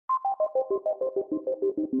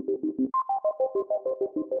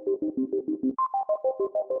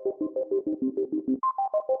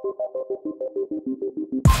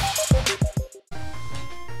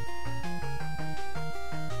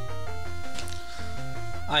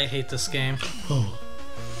I hate this game. Oh,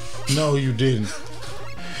 no, you didn't.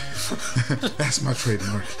 That's my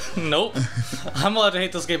trademark. Nope. I'm allowed to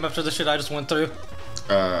hate this game after the shit I just went through.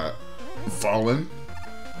 Fallen?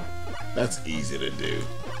 That's easy to do.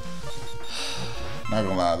 Not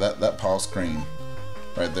gonna lie, that pause screen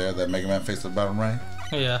right there, that Mega Man face at the bottom right.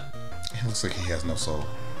 Yeah. It looks like he has no soul.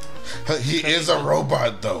 He is a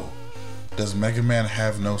robot, though. Does Mega Man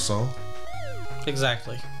have no soul?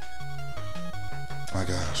 Exactly. My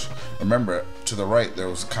gosh. Remember, to the right, there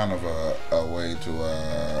was kind of a way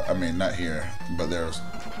to, I mean, not here, but there's,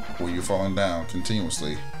 where you're falling down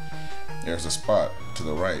continuously, there's a spot to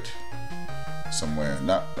the right somewhere.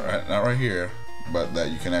 Not right here, but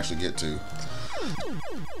that you can actually get to.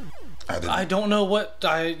 I don't know what,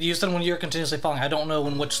 you said when you're continuously falling. I don't know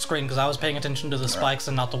in which screen, because I was paying attention to the spikes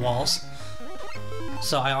and not the walls.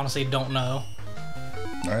 So I honestly don't know.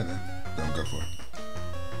 Alright then. Don't go for it.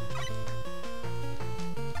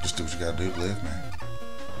 Just do what you gotta do to live, man.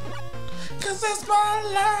 Cause that's my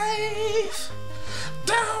life.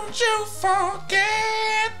 Don't you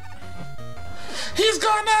forget. He's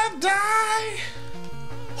gonna die.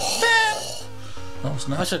 No, it's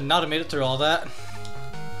not. I should not have made it through all that.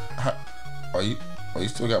 You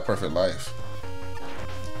still got perfect life.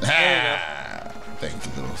 There Thank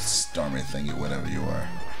you, little stormy thingy, whatever you are.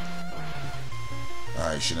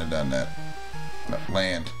 You shouldn't have done that. No,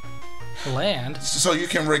 land. Land? So you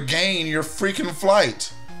can regain your freaking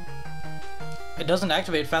flight. It doesn't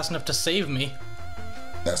activate fast enough to save me.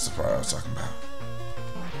 That's the part I was talking about.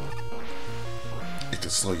 It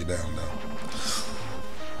could slow you down, though.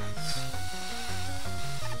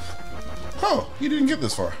 Oh, you didn't get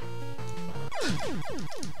this far.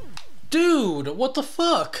 Dude, what the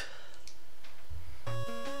fuck?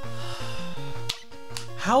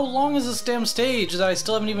 How long is this damn stage that I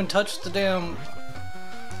still haven't even touched the damn...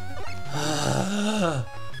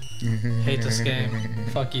 Hate this game.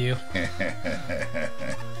 Fuck you. Cause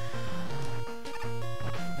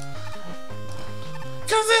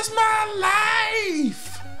it's my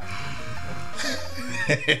life!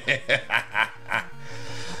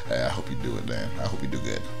 I hope you do it, Dan. I hope you do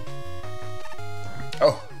good.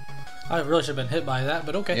 Oh! I really should have been hit by that,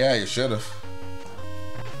 but okay. Yeah, you should have.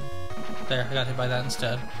 There, I got hit by that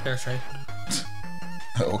instead. Fair trade.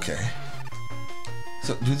 Okay.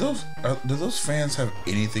 So do those fans have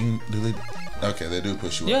anything? Do they? Okay, they do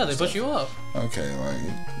push you up. Yeah, they push you up. Okay, like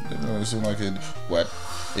it doesn't seem like it. What?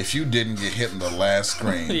 If you didn't get hit in the last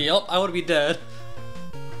screen? Yep, I would be dead.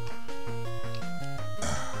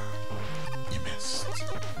 You missed.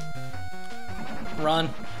 Run.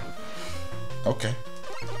 Okay.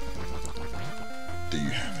 Do you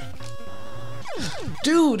have it?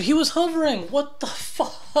 Dude, he was hovering. What the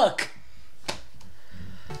fuck?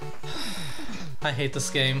 I hate this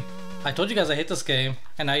game. I told you guys I hate this game,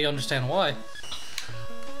 and now you understand why.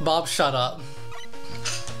 Bob, shut up.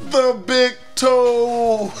 The big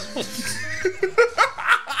toe!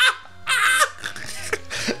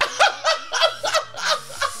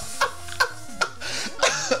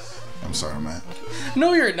 I'm sorry, Matt.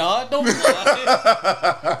 No, you're not. Don't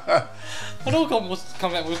lie. I don't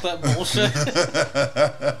come at with that bullshit.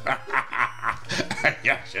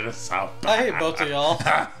 Yeah, should have stopped. I hate both of y'all.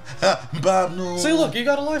 Bob, no. See, look, you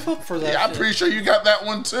got a life up for that. Yeah, I'm pretty sure you got that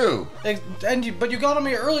one too. But you got on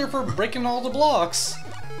me earlier for breaking all the blocks.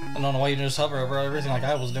 I don't know why you didn't just hover over everything like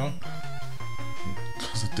I was doing.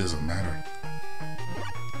 Because it doesn't matter.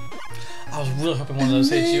 I was really hoping one of those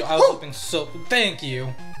hits you. I was hoping so. Thank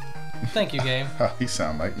you. Thank you, game. You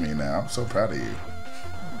sound like me now. I'm so proud of you.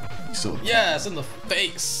 So yes, in the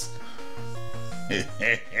face. Yeah,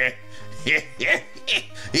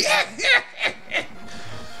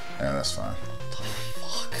 that's fine. What the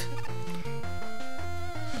fuck?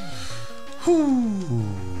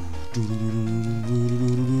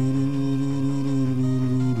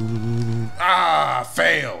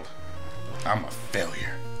 Failed. I'm a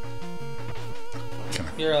failure.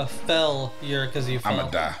 You're a failure because you fell. I'm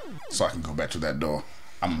gonna die so I can go back to that door.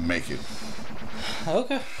 I'm gonna make it.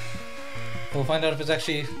 Okay. We'll find out if it's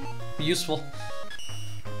actually useful.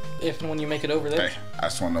 If and when you make it over there. Hey, I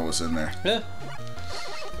just want to know what's in there. Yeah.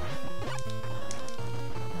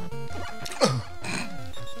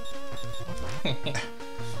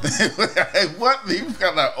 Hey, what? You've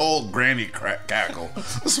got that old granny cackle.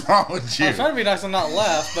 What's wrong with you? I'm trying to be nice and not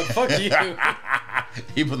laugh, but fuck you.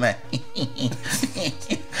 You put that.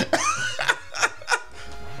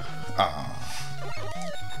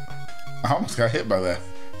 I almost got hit by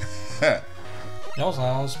that. No, it's not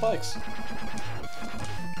on the spikes.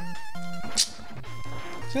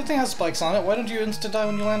 See, that thing has spikes on it. Why don't you insta die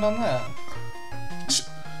when you land on that?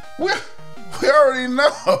 We already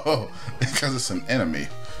know because it's an enemy.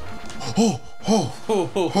 Oh.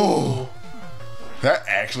 That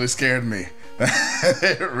actually scared me.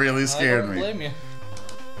 It really scared me. I don't blame you.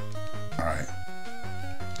 All right.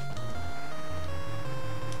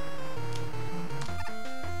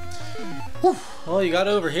 Whew. Well, you got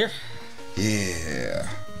over here. Yeah.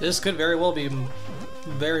 This could very well be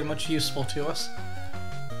very much useful to us.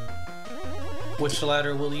 Which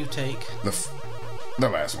ladder will you take? The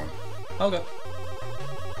last one. Okay.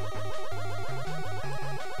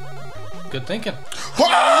 Good thinking.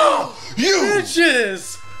 Oh, you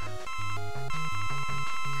bitches!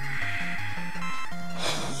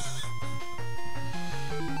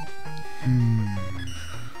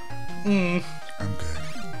 I'm good.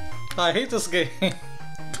 I hate this game.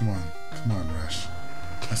 Come on, Rush.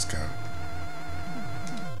 Let's go.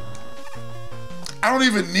 I don't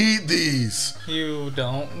even need these. You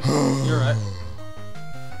don't. You're right.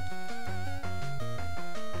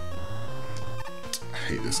 I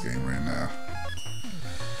hate this game right now.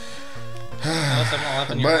 Unless I'm all up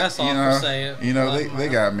in your ass off for saying it. You know, they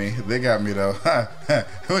got me. They got me though.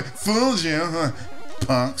 Fooled you,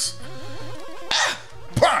 punks.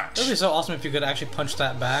 Punch! It would be so awesome if you could actually punch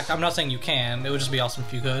that back. I'm not saying you can. It would just be awesome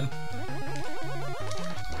if you could.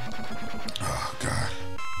 Oh God.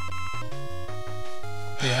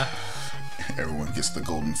 Yeah. Everyone gets the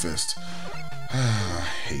golden fist. I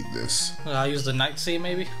hate this. I'll use the Night Sea,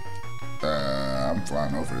 maybe? I'm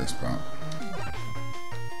flying over this bump.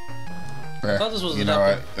 I thought this was you know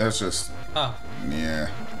what? That's just... Oh. Yeah.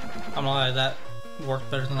 I'm not lying, that worked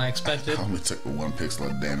better than I expected. I only took 1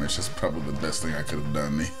 pixel of damage. That's probably the best thing I could have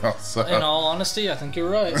done. Also. In all honesty, I think you're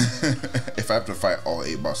right. If I have to fight all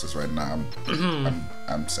 8 bosses right now,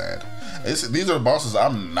 I'm sad. These are bosses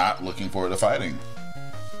I'm not looking forward to fighting.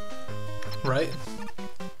 Right?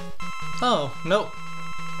 Oh, nope.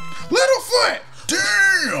 Littlefoot!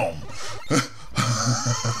 Damn!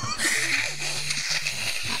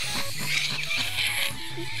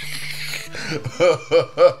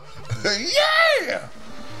 Yeah!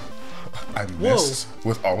 I missed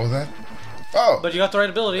with all of that. Oh! But you got the right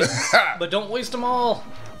ability. But don't waste them all.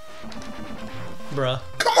 Bruh.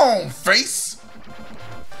 Come on, face!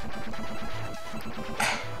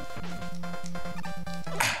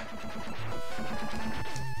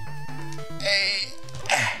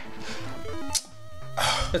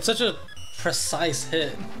 It's such a precise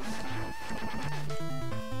hit.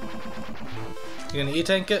 You gonna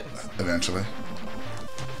E-tank it? Eventually.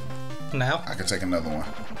 Now? I can take another one.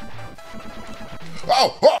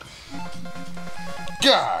 Oh! Oh!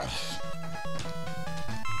 God!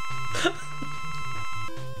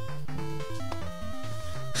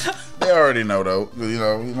 They already know though. You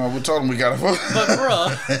know, we told them we gotta vote. But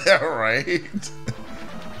bruh. Right.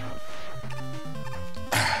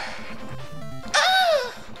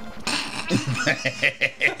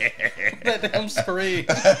 That damn scream.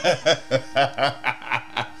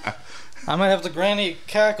 I might have the granny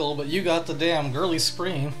cackle, but you got the damn girly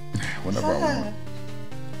scream. Whenever I want.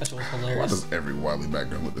 That was hilarious. Why does every Wily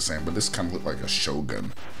background look the same? But this kind of looked like a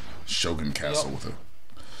Shogun castle with a...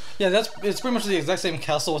 Yeah, it's pretty much the exact same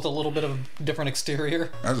castle with a little bit of a different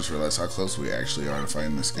exterior. I just realized how close we actually are to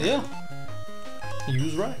fighting this game. Yeah. You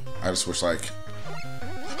was right. I just wish like...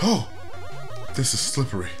 Oh! This is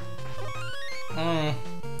slippery.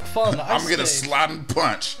 Fun. I'm gonna slide and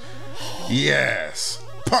punch. Yes.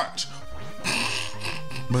 Punch.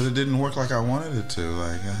 But it didn't work like I wanted it to.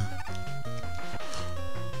 Like,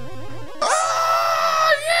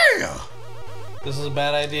 yeah. This is a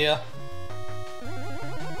bad idea.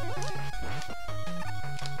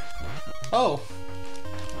 Oh.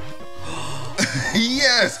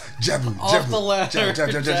 Yes. Jab, Off jab, the ladder. jab,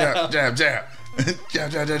 jab, jab, jab, jab, jab, jab.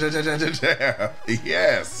 Jab, jab, jab, jab, jab, jab, jab.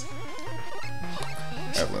 Yes.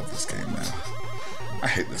 I love this game now. I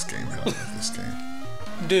hate this game. I love this game.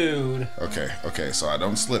 Dude. Okay, so I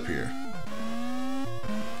don't slip here.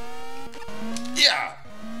 Yeah!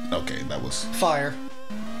 Okay, that was... Fire.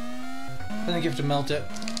 I think you have to melt it.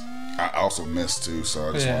 I also missed too, so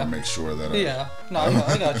I just want to make sure that Yeah. No,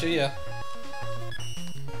 I got you, yeah.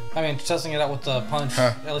 I mean, testing it out with the punch,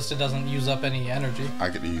 at least it doesn't use up any energy. I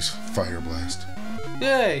could use Fire Blast.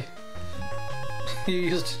 Yay! You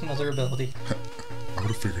used another ability. I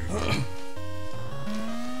would have figured it out.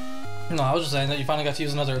 No, I was just saying that you finally got to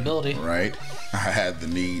use another ability. Right? I had the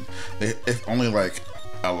need. If only like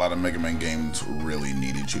a lot of Mega Man games really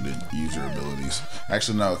needed you to use your abilities.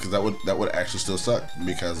 Actually, no, because that would actually still suck.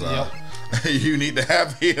 Because You need to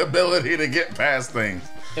have the ability to get past things.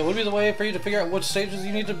 It would be the way for you to figure out which stages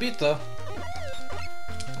you need to beat, though.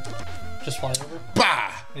 Just fly over.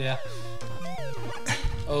 Bah! Yeah.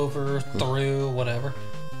 Over, through, whatever.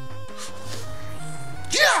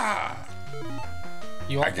 Yeah!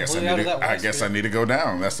 You are completely out of that I guess I need to go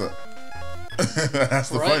down. That's the that's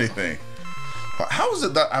the funny thing. How is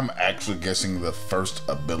it that I'm actually guessing the first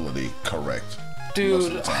ability correct?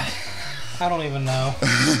 Dude, I don't even know.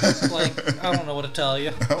 Like, I don't know what to tell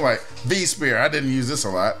you. I'm like, V spear. I didn't use this a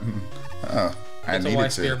lot. Oh, I it's needed a Y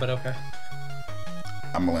to. spear, but okay.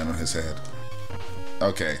 I'm gonna land on his head.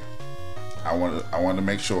 Okay. I wanted to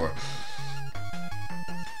make sure.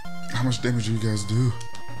 How much damage do you guys do?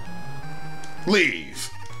 Leave.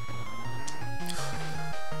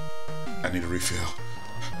 I need a refill.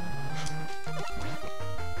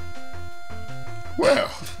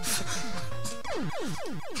 Well.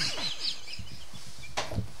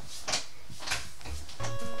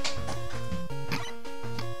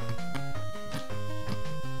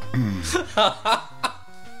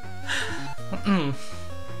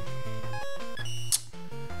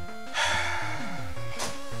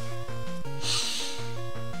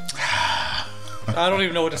 I don't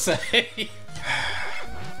even know what to say.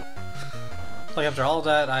 Like, after all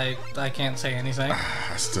that, I can't say anything.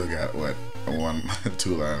 I still got, what,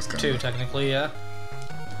 2 lines coming. 2, technically, yeah.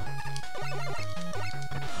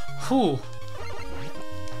 Whew.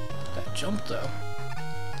 That jump, though.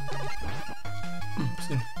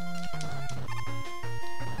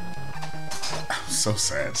 I'm so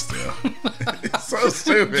sad still. It's so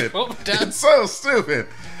stupid. It's so stupid.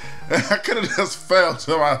 I could have just fell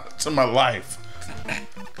to my life.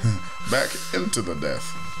 Back into the death.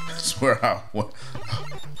 That's where I went.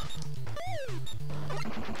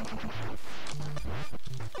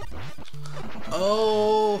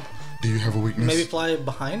 Oh. Do you have a weakness? Maybe fly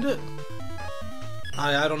behind it?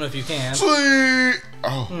 I don't know if you can. Sweet.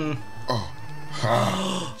 Oh. Oh.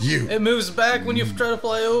 Ah, you. It moves back when you try to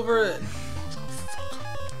fly over it.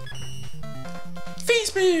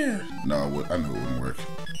 V-spear. No, I knew it wouldn't work.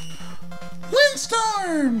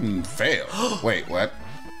 Windstorm. Fail. Wait, what?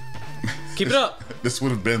 Keep it up. This would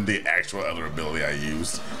have been the actual other ability I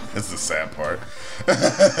used. That's the sad part.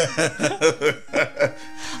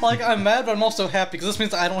 Like, I'm mad, but I'm also happy because this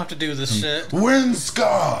means I don't have to do this shit.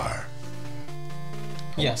 Windscar.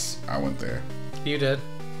 Yes. I went there. You did.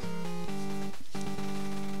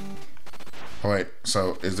 Oh, wait,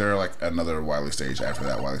 so is there like another Wily stage after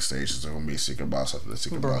that Wily stage? Is there gonna be a secret boss after the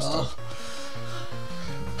secret boss stuff?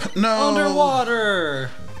 No. Underwater.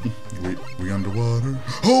 We underwater.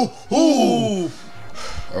 Oh, oh.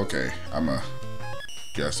 Okay, I'm a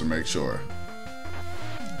guess to make sure.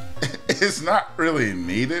 It's not really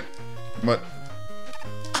needed, but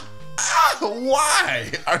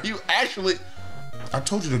why are you actually? I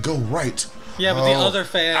told you to go right. Yeah, but the other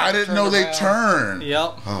fan. I didn't know they turned.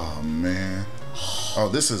 Yep. Oh man. Oh,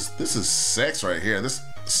 this is sex right here. This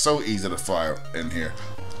is so easy to fly in here.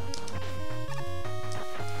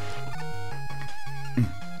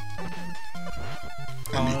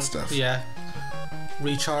 I need stuff. Yeah.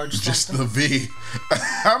 Recharge something. Just the V.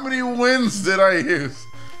 How many wins did I use?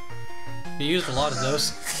 You used a lot of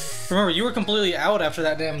those. Remember, you were completely out after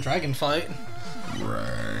that damn dragon fight.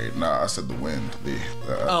 Right. Nah, I said the wind.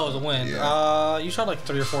 Oh, the wind. Yeah. You shot like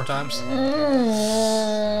 3 or 4 times.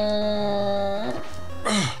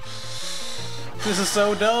 This is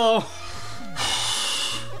so dumb.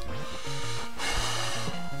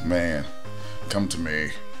 Man, come to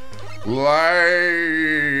me. Life.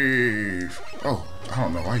 Oh, I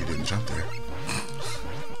don't know why you didn't jump there.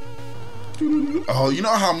 Oh, you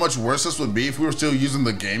know how much worse this would be if we were still using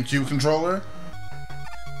the GameCube controller?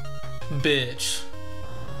 Bitch.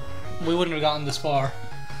 We wouldn't have gotten this far.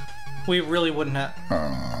 We really wouldn't have.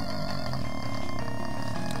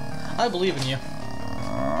 I believe in you.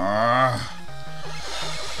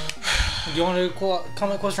 Do you want to do a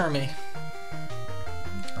comment question or me?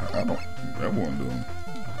 I won't do them.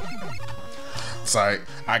 Sorry,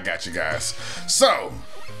 I got you guys. So,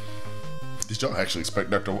 did y'all actually expect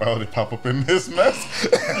Dr. Wily to pop up in this mess?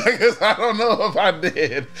 Because I don't know if I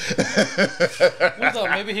did. We thought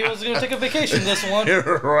maybe he was going to take a vacation this one.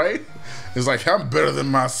 Right? It's like, I'm better than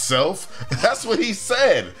myself. That's what he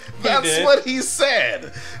said. That's what he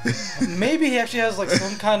said. Maybe he actually has like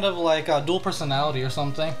some kind of like dual personality or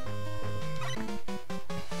something.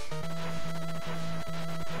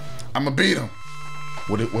 I'm gonna beat him.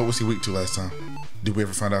 What was he weak to last time? Did we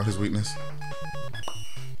ever find out his weakness?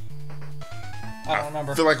 I don't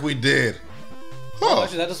remember. I feel like we did. Oh,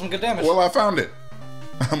 actually, that does some good damage. Well, I found it.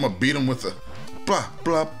 I'm gonna beat him with a blah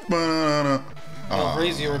blah blah. He'll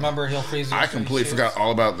freeze you. Remember, he'll freeze you. I completely forgot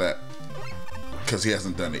all about that because he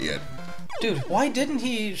hasn't done it yet. Dude, why didn't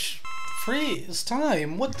he freeze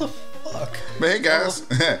time? What the fuck? But hey, guys.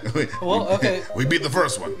 Okay. We beat the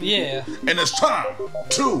first one. Yeah. And it's time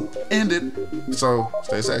to end it. So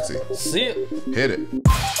stay sexy. See ya. Hit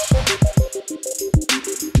it.